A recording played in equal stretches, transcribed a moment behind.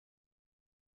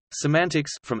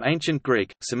Semantics, from ancient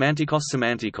Greek,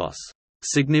 semantikos,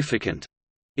 significant,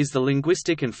 is the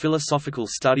linguistic and philosophical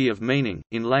study of meaning,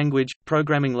 in language,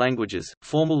 programming languages,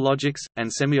 formal logics, and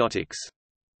semiotics.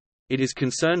 It is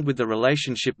concerned with the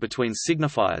relationship between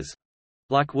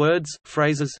signifiers—like words,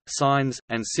 phrases, signs,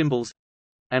 and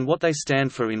symbols—and what they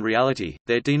stand for in reality,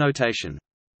 their denotation.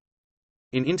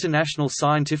 In international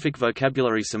scientific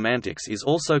vocabulary, semantics is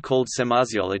also called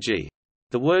semasiology.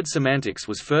 The word semantics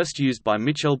was first used by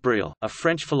Michel Briel, a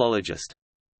French philologist.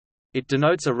 It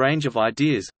denotes a range of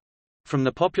ideas—from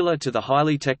the popular to the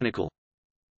highly technical.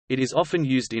 It is often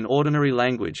used in ordinary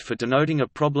language for denoting a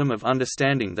problem of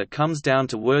understanding that comes down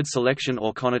to word selection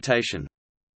or connotation.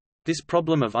 This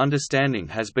problem of understanding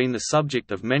has been the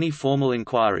subject of many formal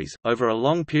inquiries, over a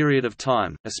long period of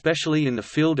time, especially in the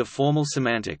field of formal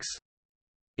semantics.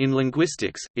 In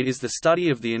linguistics, it is the study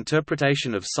of the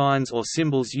interpretation of signs or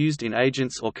symbols used in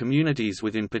agents or communities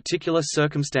within particular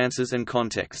circumstances and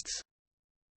contexts.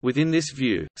 Within this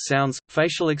view, sounds,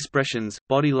 facial expressions,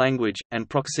 body language, and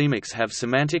proxemics have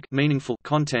semantic meaningful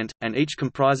content, and each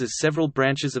comprises several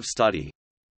branches of study.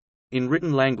 In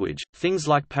written language, things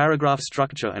like paragraph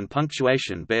structure and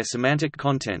punctuation bear semantic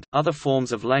content, other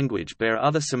forms of language bear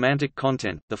other semantic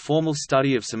content. The formal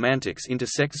study of semantics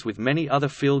intersects with many other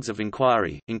fields of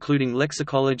inquiry, including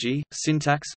lexicology,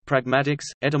 syntax, pragmatics,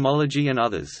 etymology, and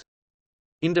others.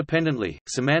 Independently,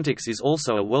 semantics is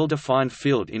also a well-defined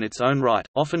field in its own right,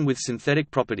 often with synthetic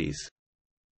properties.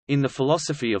 In the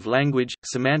philosophy of language,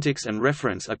 semantics and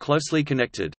reference are closely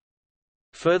connected.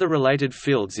 Further related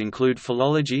fields include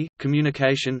philology,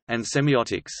 communication, and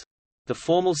semiotics. The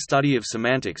formal study of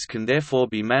semantics can therefore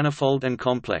be manifold and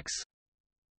complex.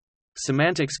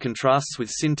 Semantics contrasts with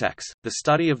syntax, the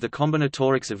study of the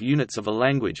combinatorics of units of a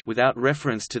language without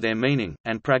reference to their meaning,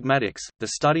 and pragmatics, the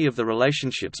study of the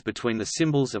relationships between the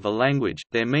symbols of a language,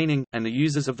 their meaning, and the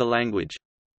users of the language.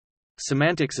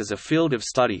 Semantics as a field of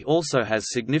study also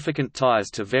has significant ties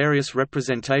to various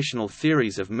representational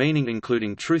theories of meaning,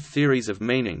 including truth theories of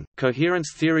meaning,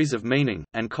 coherence theories of meaning,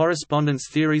 and correspondence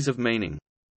theories of meaning.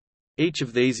 Each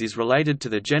of these is related to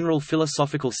the general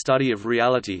philosophical study of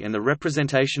reality and the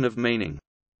representation of meaning.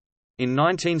 In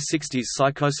 1960s,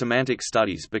 psychosemantic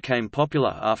studies became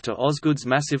popular after Osgood's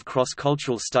massive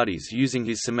cross-cultural studies using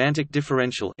his semantic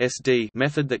differential (SD)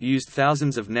 method that used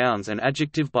thousands of nouns and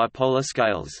adjective bipolar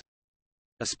scales.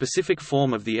 A specific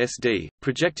form of the SD,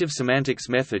 projective semantics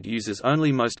method uses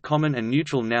only most common and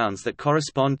neutral nouns that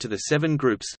correspond to the 7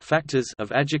 groups factors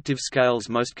of adjective scales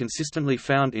most consistently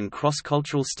found in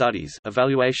cross-cultural studies: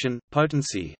 evaluation,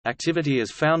 potency, activity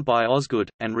as found by Osgood,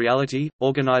 and reality,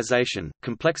 organization,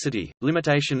 complexity,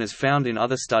 limitation as found in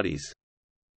other studies.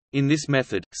 In this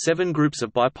method, 7 groups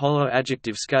of bipolar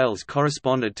adjective scales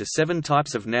corresponded to 7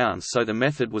 types of nouns, so the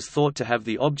method was thought to have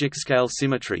the object scale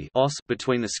symmetry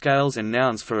between the scales and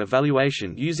nouns for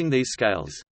evaluation using these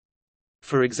scales.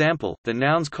 For example, the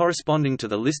nouns corresponding to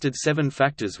the listed 7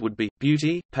 factors would be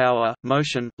beauty, power,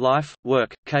 motion, life,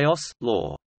 work, chaos,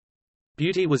 law.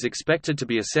 Beauty was expected to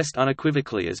be assessed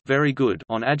unequivocally as very good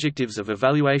on adjectives of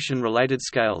evaluation-related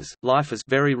scales, life as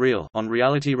very real on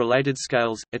reality-related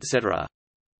scales, etc.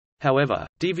 However,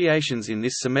 deviations in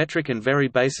this symmetric and very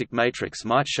basic matrix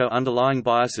might show underlying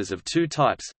biases of 2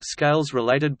 types: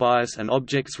 scales-related bias and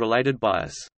objects-related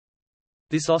bias.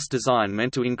 This OS design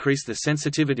meant to increase the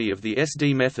sensitivity of the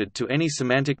SD method to any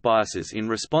semantic biases in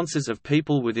responses of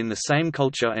people within the same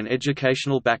culture and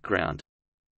educational background.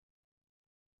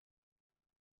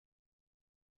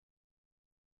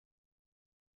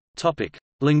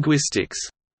 Linguistics.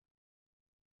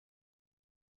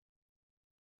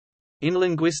 In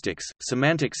linguistics,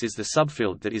 semantics is the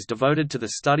subfield that is devoted to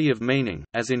the study of meaning,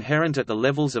 as inherent at the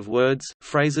levels of words,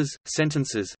 phrases,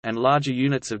 sentences, and larger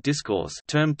units of discourse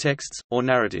termed texts, or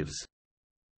narratives.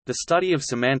 The study of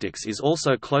semantics is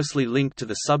also closely linked to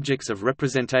the subjects of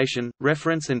representation,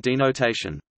 reference and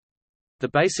denotation. The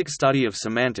basic study of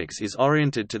semantics is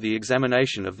oriented to the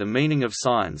examination of the meaning of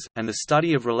signs, and the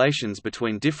study of relations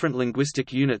between different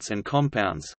linguistic units and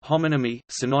compounds: homonymy,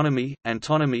 synonymy,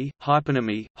 antonymy,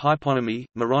 hyponymy, hyponymy,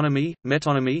 meronymy,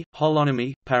 metonymy,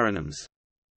 holonymy, paronyms.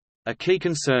 A key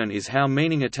concern is how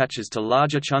meaning attaches to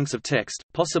larger chunks of text,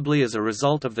 possibly as a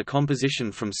result of the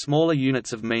composition from smaller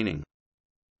units of meaning.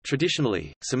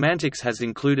 Traditionally, semantics has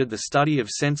included the study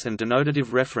of sense and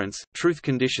denotative reference, truth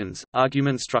conditions,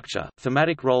 argument structure,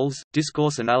 thematic roles,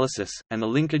 discourse analysis, and the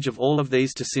linkage of all of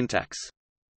these to syntax.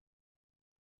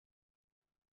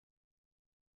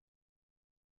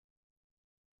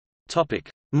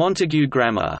 Montague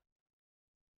grammar.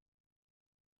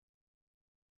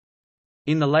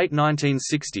 In the late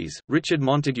 1960s, Richard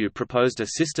Montague proposed a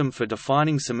system for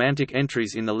defining semantic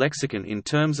entries in the lexicon in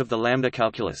terms of the lambda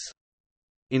calculus.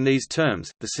 In these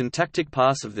terms, the syntactic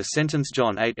pass of the sentence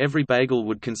John ate every bagel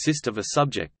would consist of a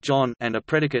subject, John, and a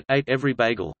predicate, ate every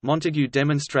bagel. Montague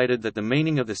demonstrated that the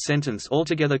meaning of the sentence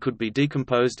altogether could be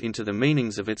decomposed into the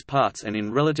meanings of its parts and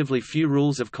in relatively few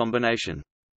rules of combination.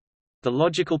 The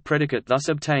logical predicate thus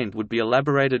obtained would be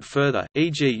elaborated further,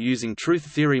 e.g. using truth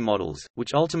theory models,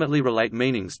 which ultimately relate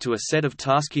meanings to a set of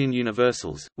Tarskian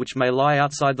universals, which may lie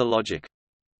outside the logic.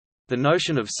 The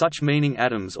notion of such meaning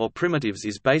atoms or primitives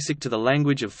is basic to the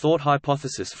language of thought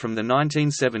hypothesis from the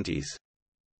 1970s.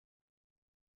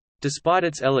 Despite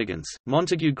its elegance,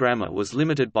 Montague grammar was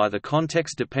limited by the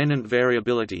context-dependent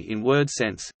variability in word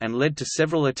sense, and led to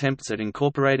several attempts at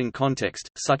incorporating context,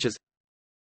 such as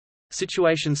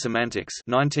Situation semantics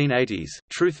 1980s,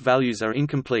 truth values are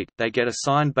incomplete, they get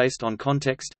assigned based on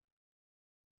context.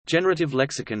 Generative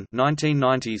lexicon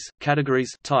 1990s,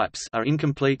 categories types are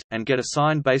incomplete, and get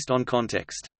assigned based on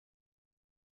context.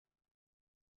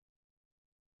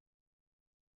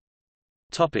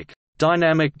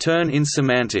 Dynamic turn in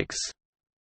semantics.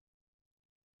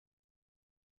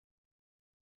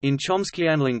 In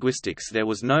Chomskyan linguistics there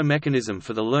was no mechanism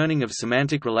for the learning of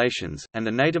semantic relations, and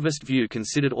the nativist view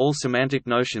considered all semantic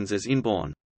notions as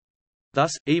inborn.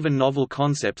 Thus, even novel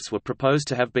concepts were proposed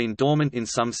to have been dormant in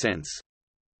some sense.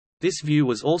 This view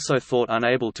was also thought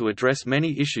unable to address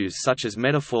many issues such as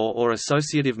metaphor or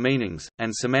associative meanings,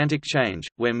 and semantic change,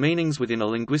 where meanings within a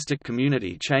linguistic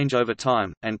community change over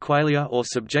time, and qualia or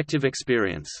subjective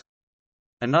experience.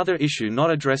 Another issue not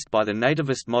addressed by the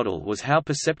nativist model was how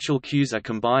perceptual cues are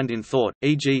combined in thought,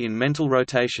 e.g. in mental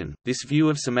rotation. This view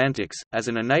of semantics, as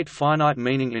an innate finite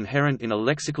meaning inherent in a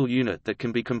lexical unit that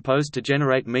can be composed to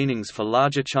generate meanings for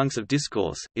larger chunks of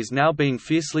discourse, is now being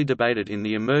fiercely debated in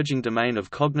the emerging domain of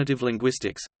cognitive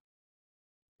linguistics,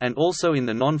 and also in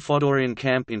the non-Fodorian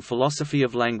camp in philosophy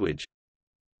of language.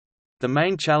 The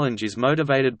main challenge is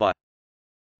motivated by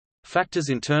factors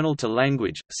internal to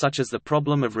language, such as the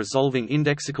problem of resolving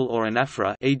indexical or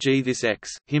anaphora, e.g. this X,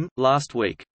 him, last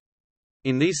week.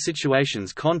 In these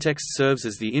situations context serves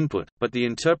as the input, but the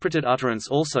interpreted utterance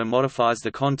also modifies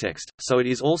the context, so it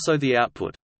is also the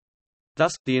output.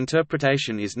 Thus, the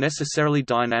interpretation is necessarily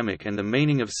dynamic and the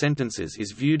meaning of sentences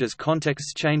is viewed as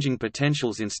context-changing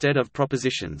potentials instead of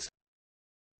propositions.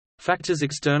 Factors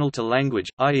external to language,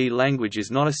 i.e. language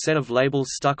is not a set of labels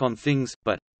stuck on things,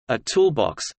 but a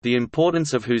toolbox, the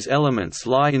importance of whose elements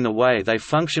lie in the way they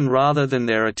function rather than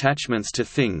their attachments to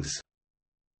things.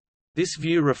 This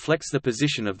view reflects the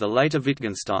position of the later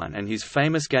Wittgenstein and his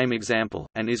famous game example,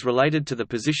 and is related to the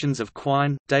positions of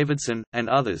Quine, Davidson, and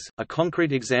others. A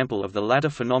concrete example of the latter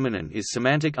phenomenon is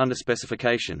semantic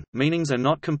underspecification. Meanings are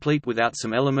not complete without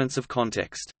some elements of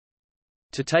context.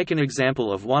 To take an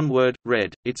example of one word,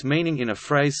 red, its meaning in a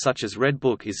phrase such as red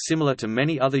book is similar to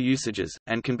many other usages,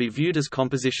 and can be viewed as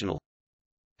compositional.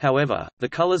 However, the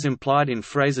colors implied in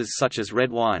phrases such as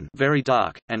red wine very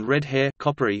dark, and red hair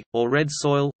coppery, or red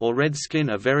soil, or red skin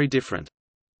are very different.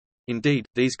 Indeed,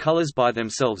 these colors by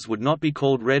themselves would not be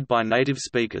called red by native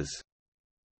speakers.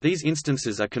 These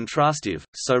instances are contrastive,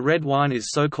 so red wine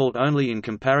is so called only in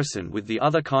comparison with the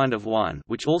other kind of wine,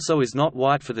 which also is not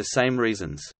white for the same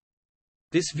reasons.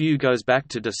 This view goes back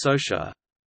to de Saussure.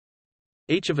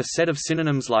 Each of a set of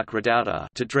synonyms like redouter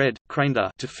to dread,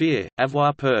 craindre to fear,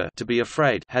 avoir peur to be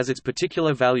afraid has its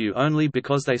particular value only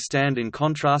because they stand in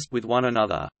contrast with one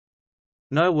another.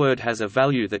 No word has a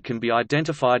value that can be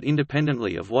identified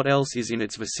independently of what else is in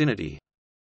its vicinity,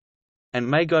 and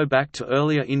may go back to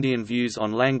earlier Indian views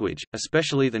on language,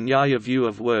 especially the Nyaya view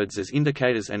of words as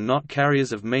indicators and not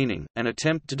carriers of meaning. An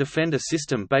attempt to defend a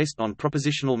system based on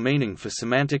propositional meaning for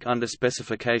semantic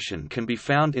underspecification can be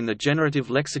found in the generative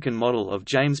lexicon model of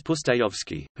James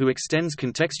Pustejovsky, who extends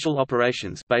contextual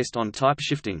operations based on type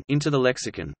shifting into the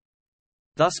lexicon.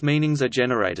 Thus meanings are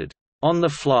generated on the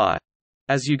fly,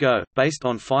 as you go, based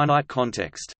on finite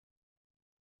context.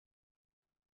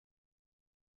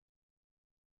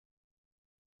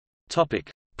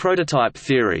 Prototype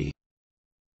theory.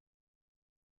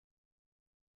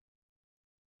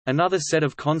 Another set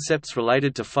of concepts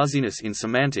related to fuzziness in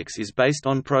semantics is based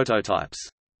on prototypes.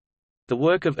 The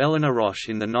work of Eleanor Roche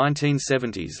in the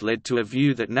 1970s led to a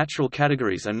view that natural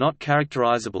categories are not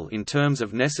characterizable in terms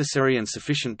of necessary and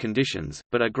sufficient conditions,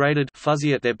 but are graded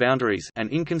fuzzy at their boundaries and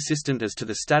inconsistent as to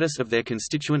the status of their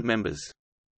constituent members.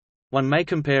 One may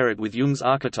compare it with Jung's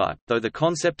archetype, though the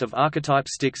concept of archetype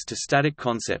sticks to static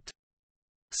concept.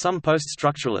 Some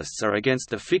post-structuralists are against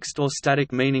the fixed or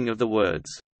static meaning of the words.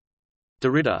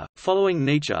 Derrida, following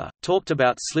Nietzsche, talked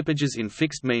about slippages in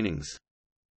fixed meanings.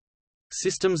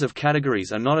 Systems of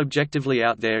categories are not objectively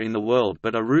out there in the world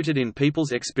but are rooted in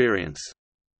people's experience.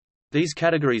 These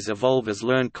categories evolve as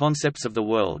learned concepts of the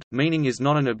world. Meaning is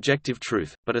not an objective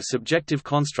truth, but a subjective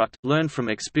construct, learned from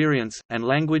experience, and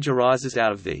language arises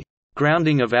out of the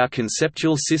grounding of our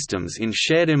conceptual systems in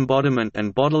shared embodiment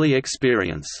and bodily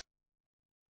experience.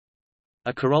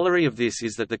 A corollary of this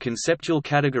is that the conceptual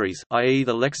categories, i.e.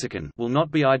 the lexicon, will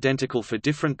not be identical for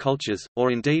different cultures,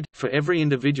 or indeed, for every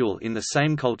individual in the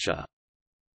same culture.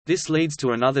 This leads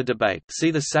to another debate,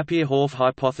 see the Sapir-Whorf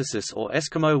hypothesis or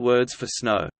Eskimo words for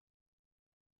snow.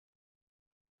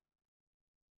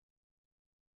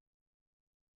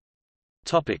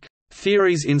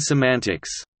 Theories in semantics.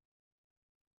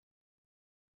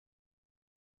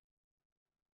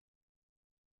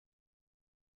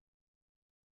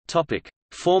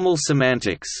 Formal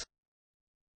semantics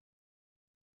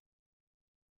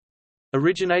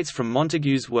originates from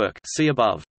Montague's work, see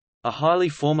above. A highly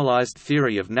formalized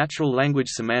theory of natural language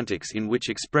semantics in which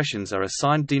expressions are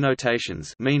assigned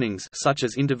denotations, meanings such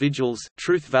as individuals,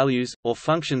 truth values, or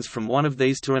functions from one of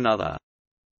these to another.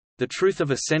 The truth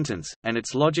of a sentence, and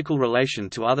its logical relation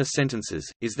to other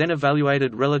sentences, is then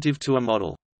evaluated relative to a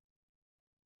model.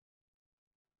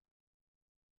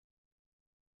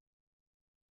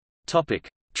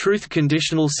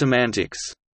 Truth-conditional semantics.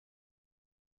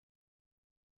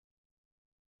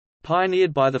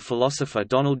 Pioneered by the philosopher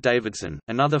Donald Davidson,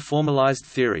 another formalized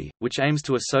theory, which aims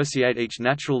to associate each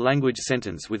natural language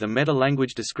sentence with a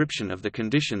meta-language description of the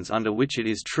conditions under which it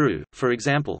is true. For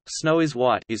example, snow is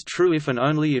white is true if and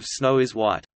only if snow is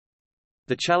white.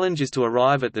 The challenge is to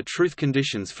arrive at the truth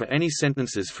conditions for any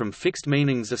sentences from fixed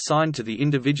meanings assigned to the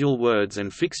individual words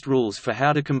and fixed rules for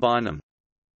how to combine them.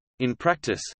 In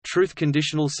practice,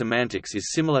 truth-conditional semantics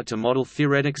is similar to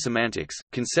model-theoretic semantics.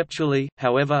 Conceptually,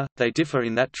 however, they differ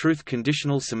in that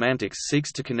truth-conditional semantics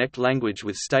seeks to connect language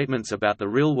with statements about the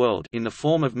real world in the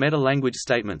form of meta-language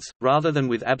statements, rather than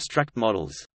with abstract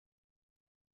models.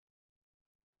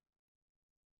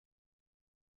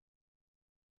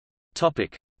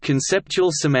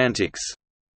 Conceptual semantics.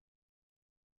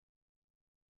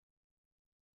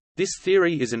 This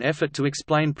theory is an effort to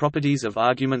explain properties of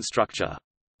argument structure.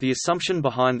 The assumption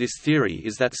behind this theory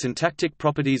is that syntactic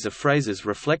properties of phrases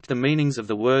reflect the meanings of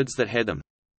the words that head them.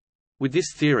 With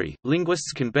this theory,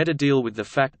 linguists can better deal with the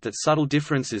fact that subtle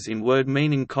differences in word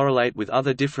meaning correlate with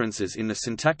other differences in the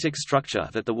syntactic structure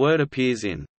that the word appears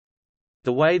in.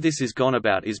 The way this is gone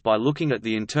about is by looking at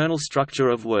the internal structure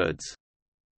of words.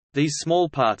 These small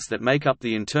parts that make up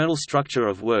the internal structure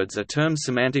of words are termed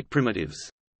semantic primitives.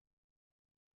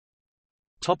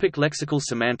 Lexical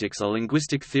semantics, a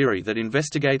linguistic theory that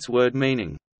investigates word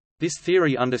meaning. This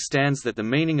theory understands that the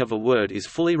meaning of a word is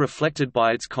fully reflected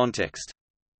by its context.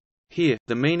 Here,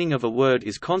 the meaning of a word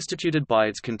is constituted by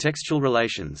its contextual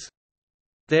relations.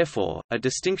 Therefore, a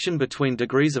distinction between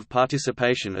degrees of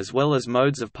participation as well as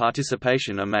modes of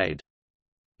participation are made.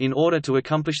 In order to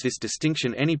accomplish this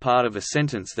distinction, any part of a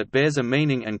sentence that bears a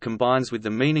meaning and combines with the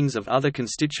meanings of other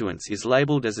constituents is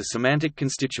labeled as a semantic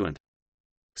constituent.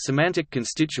 Semantic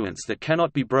constituents that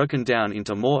cannot be broken down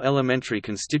into more elementary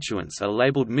constituents are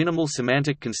labeled minimal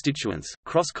semantic constituents.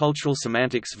 Cross-cultural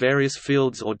semantics. Various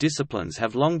fields or disciplines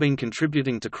have long been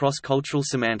contributing to cross-cultural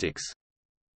semantics.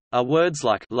 Are words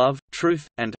like love, truth,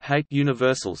 and hate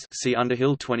universals? See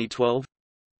Underhill 2012.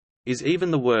 Is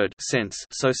even the word sense,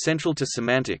 so central to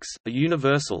semantics, a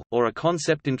universal, or a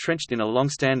concept entrenched in a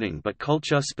long-standing but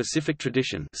culture-specific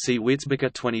tradition? See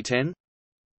Witzbecker 2010.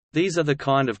 These are the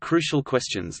kind of crucial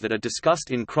questions that are discussed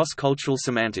in cross-cultural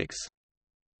semantics.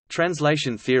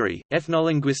 Translation theory,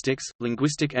 ethnolinguistics,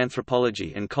 linguistic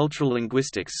anthropology and cultural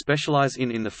linguistics specialize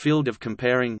in the field of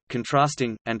comparing,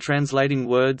 contrasting, and translating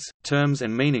words, terms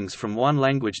and meanings from one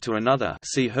language to another.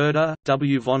 See Herder,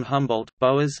 W. von Humboldt,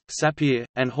 Boas, Sapir,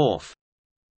 and Whorf.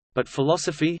 But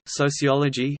philosophy,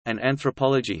 sociology, and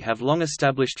anthropology have long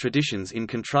established traditions in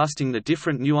contrasting the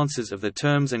different nuances of the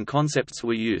terms and concepts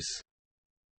we use.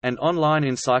 And online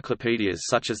encyclopedias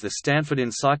such as the Stanford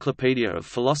Encyclopedia of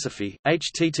Philosophy,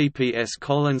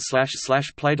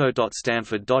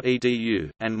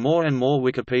 https://plato.stanford.edu, and more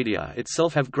Wikipedia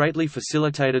itself have greatly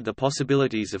facilitated the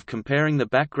possibilities of comparing the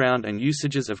background and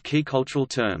usages of key cultural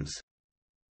terms.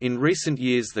 In recent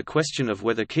years, the question of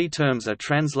whether key terms are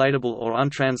translatable or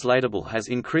untranslatable has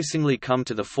increasingly come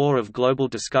to the fore of global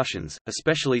discussions,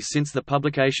 especially since the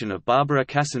publication of Barbara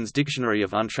Cassin's Dictionary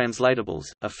of Untranslatables,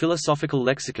 a philosophical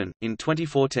lexicon, in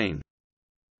 2014.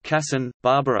 Cassin,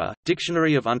 Barbara,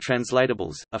 Dictionary of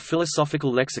Untranslatables, a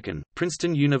philosophical lexicon,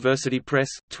 Princeton University Press,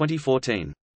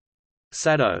 2014.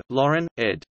 Sado, Lauren,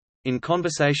 ed. In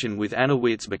conversation with Anna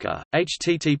Wierzbicher,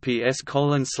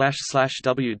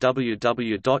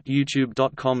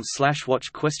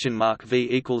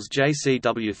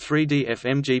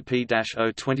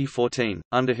 https://www.youtube.com/watchMarkV=JCW3DFMGP-0 2014,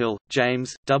 Underhill,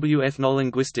 James, W.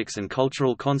 Ethnolinguistics and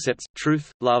Cultural Concepts,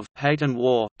 Truth, Love, Hate and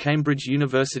War, Cambridge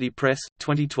University Press,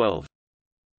 2012.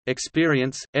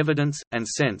 Experience, Evidence, and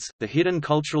Sense, The Hidden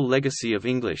Cultural Legacy of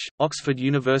English, Oxford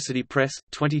University Press,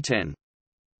 2010.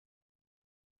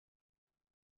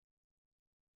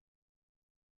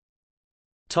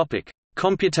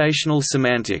 Computational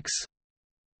semantics.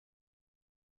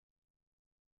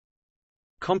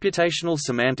 Computational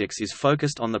semantics is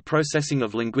focused on the processing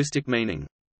of linguistic meaning.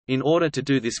 In order to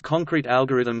do this, concrete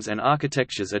algorithms and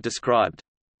architectures are described.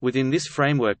 Within this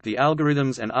framework, the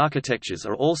algorithms and architectures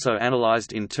are also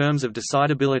analyzed in terms of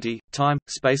decidability, time,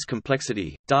 space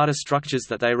complexity, data structures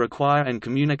that they require, and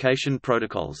communication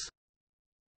protocols.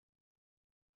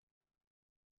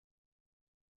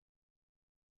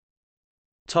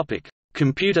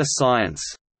 Computer science.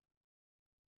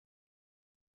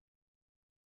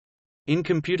 In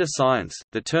computer science,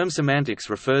 the term semantics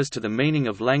refers to the meaning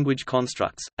of language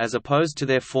constructs, as opposed to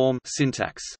their form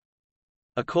syntax.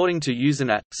 According to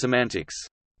Usenet, semantics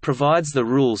provides the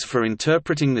rules for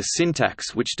interpreting the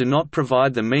syntax which do not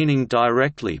provide the meaning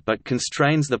directly but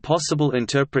constrains the possible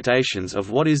interpretations of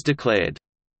what is declared.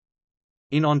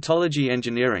 In ontology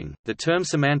engineering, the term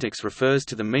semantics refers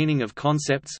to the meaning of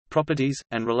concepts, properties,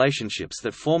 and relationships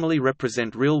that formally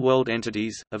represent real-world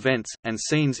entities, events, and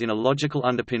scenes in a logical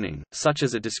underpinning, such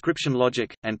as a description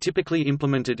logic, and typically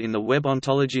implemented in the web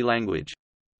ontology language.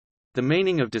 The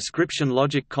meaning of description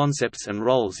logic concepts and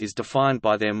roles is defined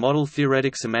by their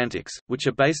model-theoretic semantics, which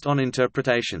are based on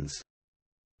interpretations.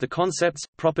 The concepts,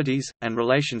 properties, and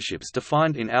relationships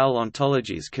defined in OWL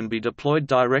ontologies can be deployed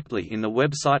directly in the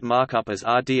website markup as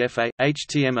RDFA,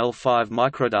 HTML5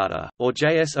 microdata, or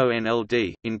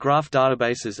JSONLD, in graph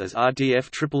databases as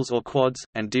RDF triples or quads,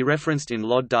 and dereferenced in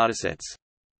LOD datasets.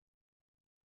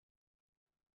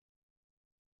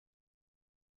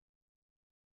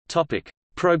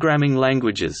 Programming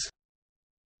languages.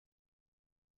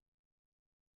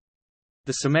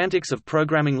 The semantics of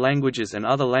programming languages and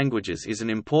other languages is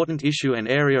an important issue and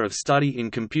area of study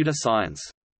in computer science.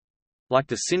 Like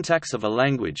the syntax of a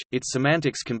language, its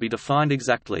semantics can be defined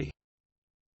exactly.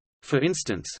 For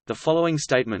instance, the following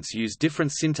statements use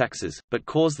different syntaxes, but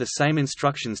cause the same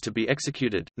instructions to be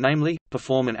executed, namely,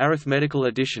 perform an arithmetical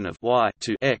addition of y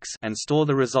to x and store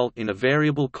the result in a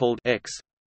variable called x.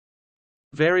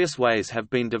 Various ways have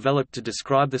been developed to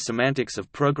describe the semantics of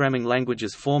programming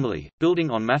languages formally, building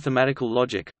on mathematical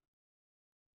logic.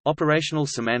 Operational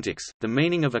semantics – the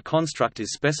meaning of a construct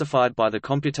is specified by the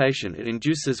computation it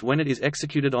induces when it is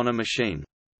executed on a machine.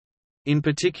 In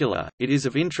particular, it is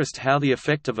of interest how the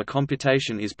effect of a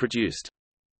computation is produced.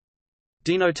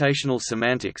 Denotational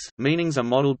semantics – meanings are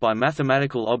modeled by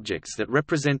mathematical objects that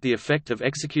represent the effect of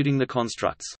executing the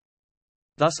constructs.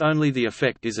 Thus only the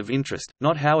effect is of interest,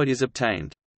 not how it is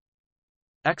obtained.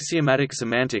 Axiomatic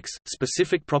semantics –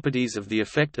 specific properties of the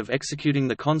effect of executing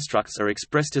the constructs are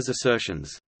expressed as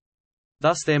assertions.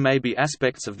 Thus there may be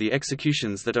aspects of the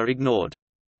executions that are ignored.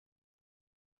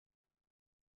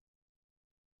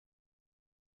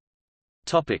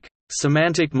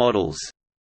 Semantic models.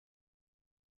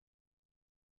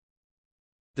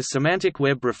 The semantic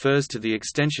web refers to the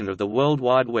extension of the World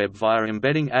Wide Web via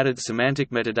embedding added semantic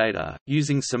metadata,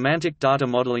 using semantic data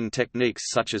modeling techniques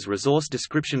such as Resource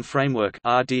Description Framework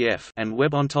 (RDF) and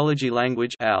Web Ontology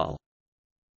Language (OWL).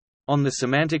 On the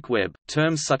semantic web,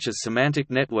 terms such as semantic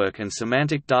network and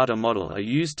semantic data model are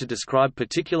used to describe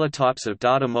particular types of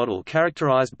data model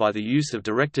characterized by the use of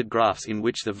directed graphs in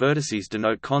which the vertices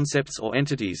denote concepts or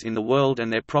entities in the world and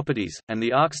their properties, and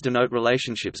the arcs denote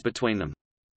relationships between them.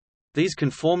 These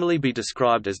can formally be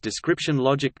described as description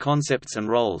logic concepts and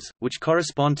roles, which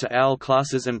correspond to OWL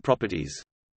classes and properties.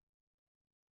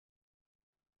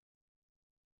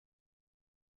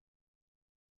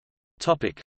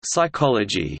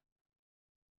 Psychology.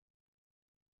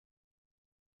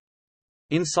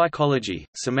 In psychology,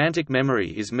 semantic memory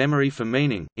is memory for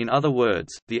meaning, in other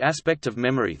words, the aspect of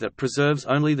memory that preserves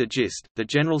only the gist, the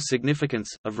general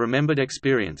significance, of remembered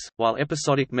experience, while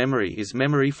episodic memory is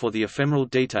memory for the ephemeral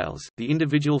details, the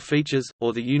individual features,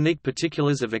 or the unique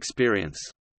particulars of experience.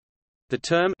 The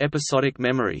term episodic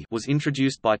memory was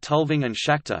introduced by Tulving and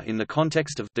Schachter in the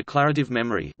context of declarative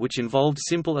memory, which involved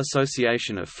simple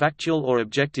association of factual or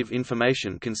objective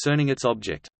information concerning its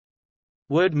object.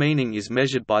 Word meaning is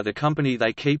measured by the company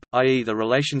they keep, i.e. the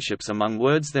relationships among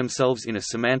words themselves in a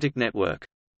semantic network.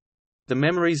 The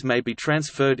memories may be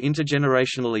transferred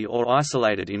intergenerationally or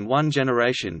isolated in one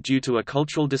generation due to a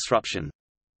cultural disruption.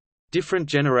 Different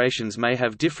generations may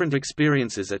have different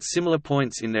experiences at similar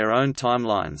points in their own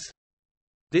timelines.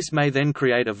 This may then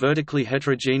create a vertically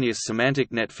heterogeneous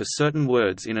semantic net for certain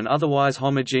words in an otherwise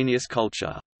homogeneous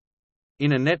culture.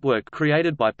 In a network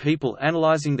created by people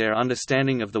analyzing their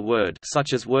understanding of the word,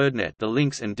 such as WordNet, the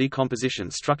links and decomposition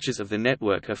structures of the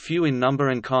network are few in number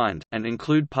and kind, and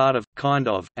include part of, kind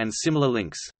of, and similar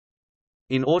links.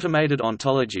 In automated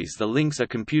ontologies, the links are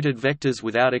computed vectors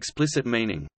without explicit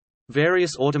meaning.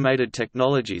 Various automated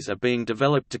technologies are being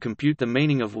developed to compute the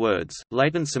meaning of words,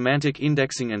 latent semantic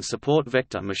indexing and support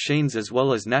vector machines as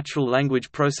well as natural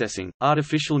language processing,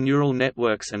 artificial neural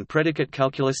networks and predicate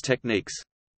calculus techniques.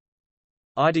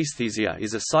 Eideesthesia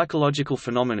is a psychological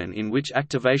phenomenon in which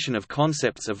activation of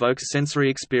concepts evokes sensory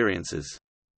experiences.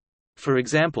 For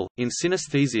example, in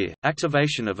synesthesia,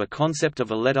 activation of a concept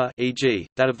of a letter, e.g.,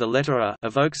 that of the letter A,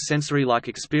 evokes sensory-like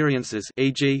experiences,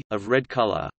 e.g., of red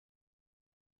color.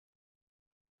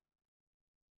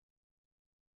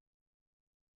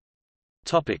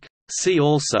 See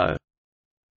also: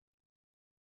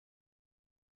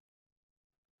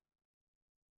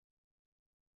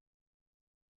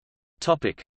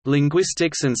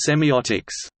 Linguistics and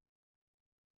semiotics.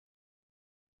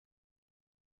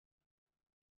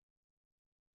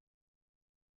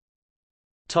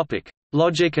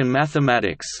 Logic and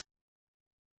mathematics.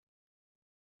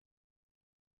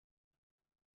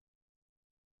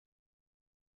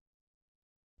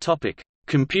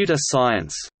 Computer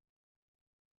science.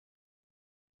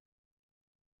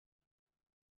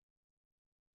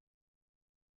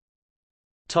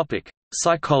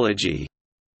 Psychology.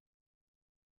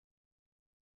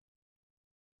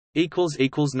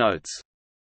 Notes